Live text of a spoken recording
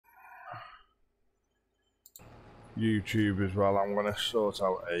YouTube as well. I'm going to sort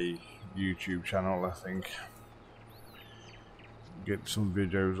out a YouTube channel, I think. Get some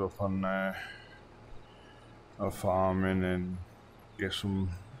videos up on there of farming and get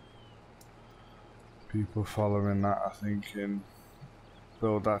some people following that, I think, and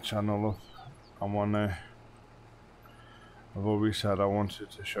build that channel up. I've always said I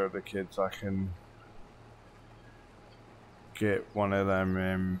wanted to show the kids I can get one of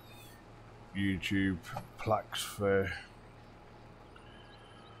them YouTube plaques for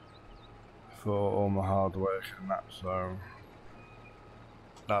all my hard work and that, so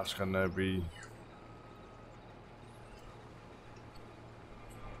that's gonna be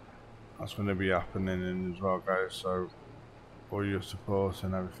happening as well, guys. So all your support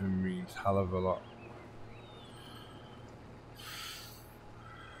and everything means hell of a lot.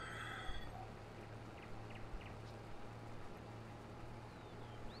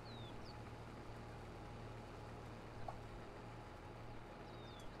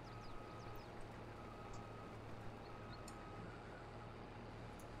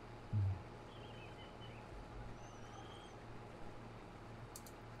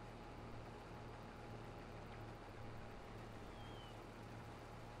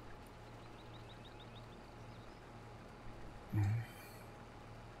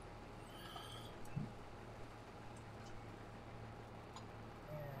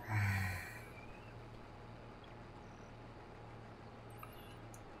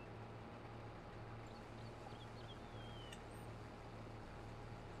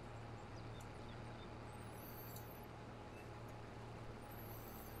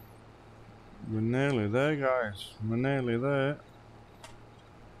 We're nearly there, guys. We're nearly there.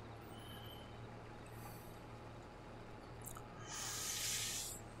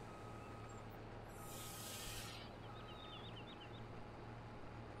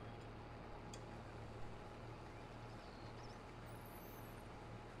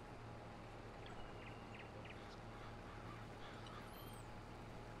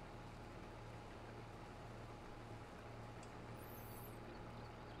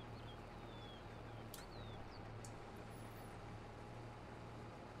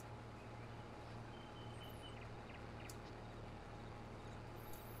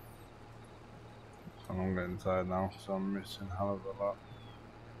 I'm getting tired now, so I'm missing a hell of a lot.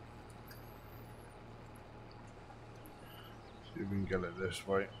 See if we can get it this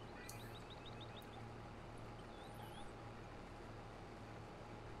way.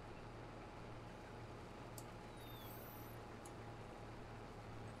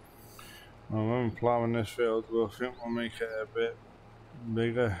 Well, when we're ploughing this field, I think we'll make it a bit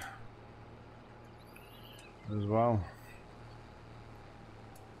bigger as well.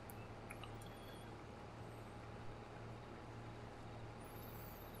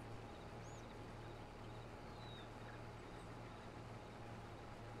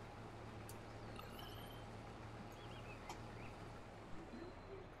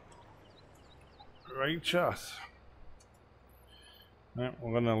 Right, chat. Right,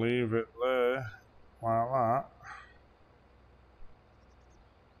 we're gonna leave it there like that.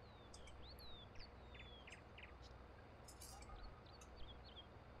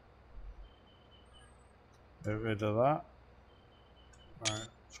 Get rid of that. Right,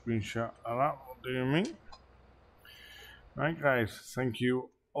 screenshot of that will do me. Right, guys, thank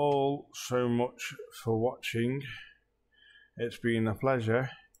you all so much for watching. It's been a pleasure.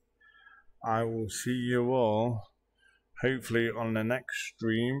 I will see you all hopefully on the next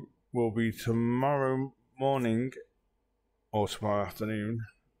stream. Will be tomorrow morning or tomorrow afternoon,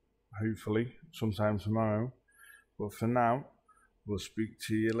 hopefully sometime tomorrow. But for now, we'll speak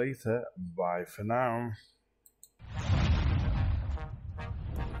to you later. Bye for now.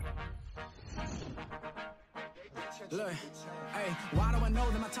 Look, hey, why do I know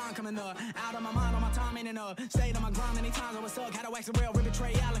that my time coming up? Out of my mind, all my time ain't enough. Stayed on my grind many times, I was stuck. Had to wax a real, rip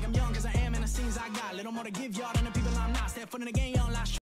betray out like I'm young, cause I am in the scenes I got. Little more to give y'all than the people I'm not. Step foot in the game, young, last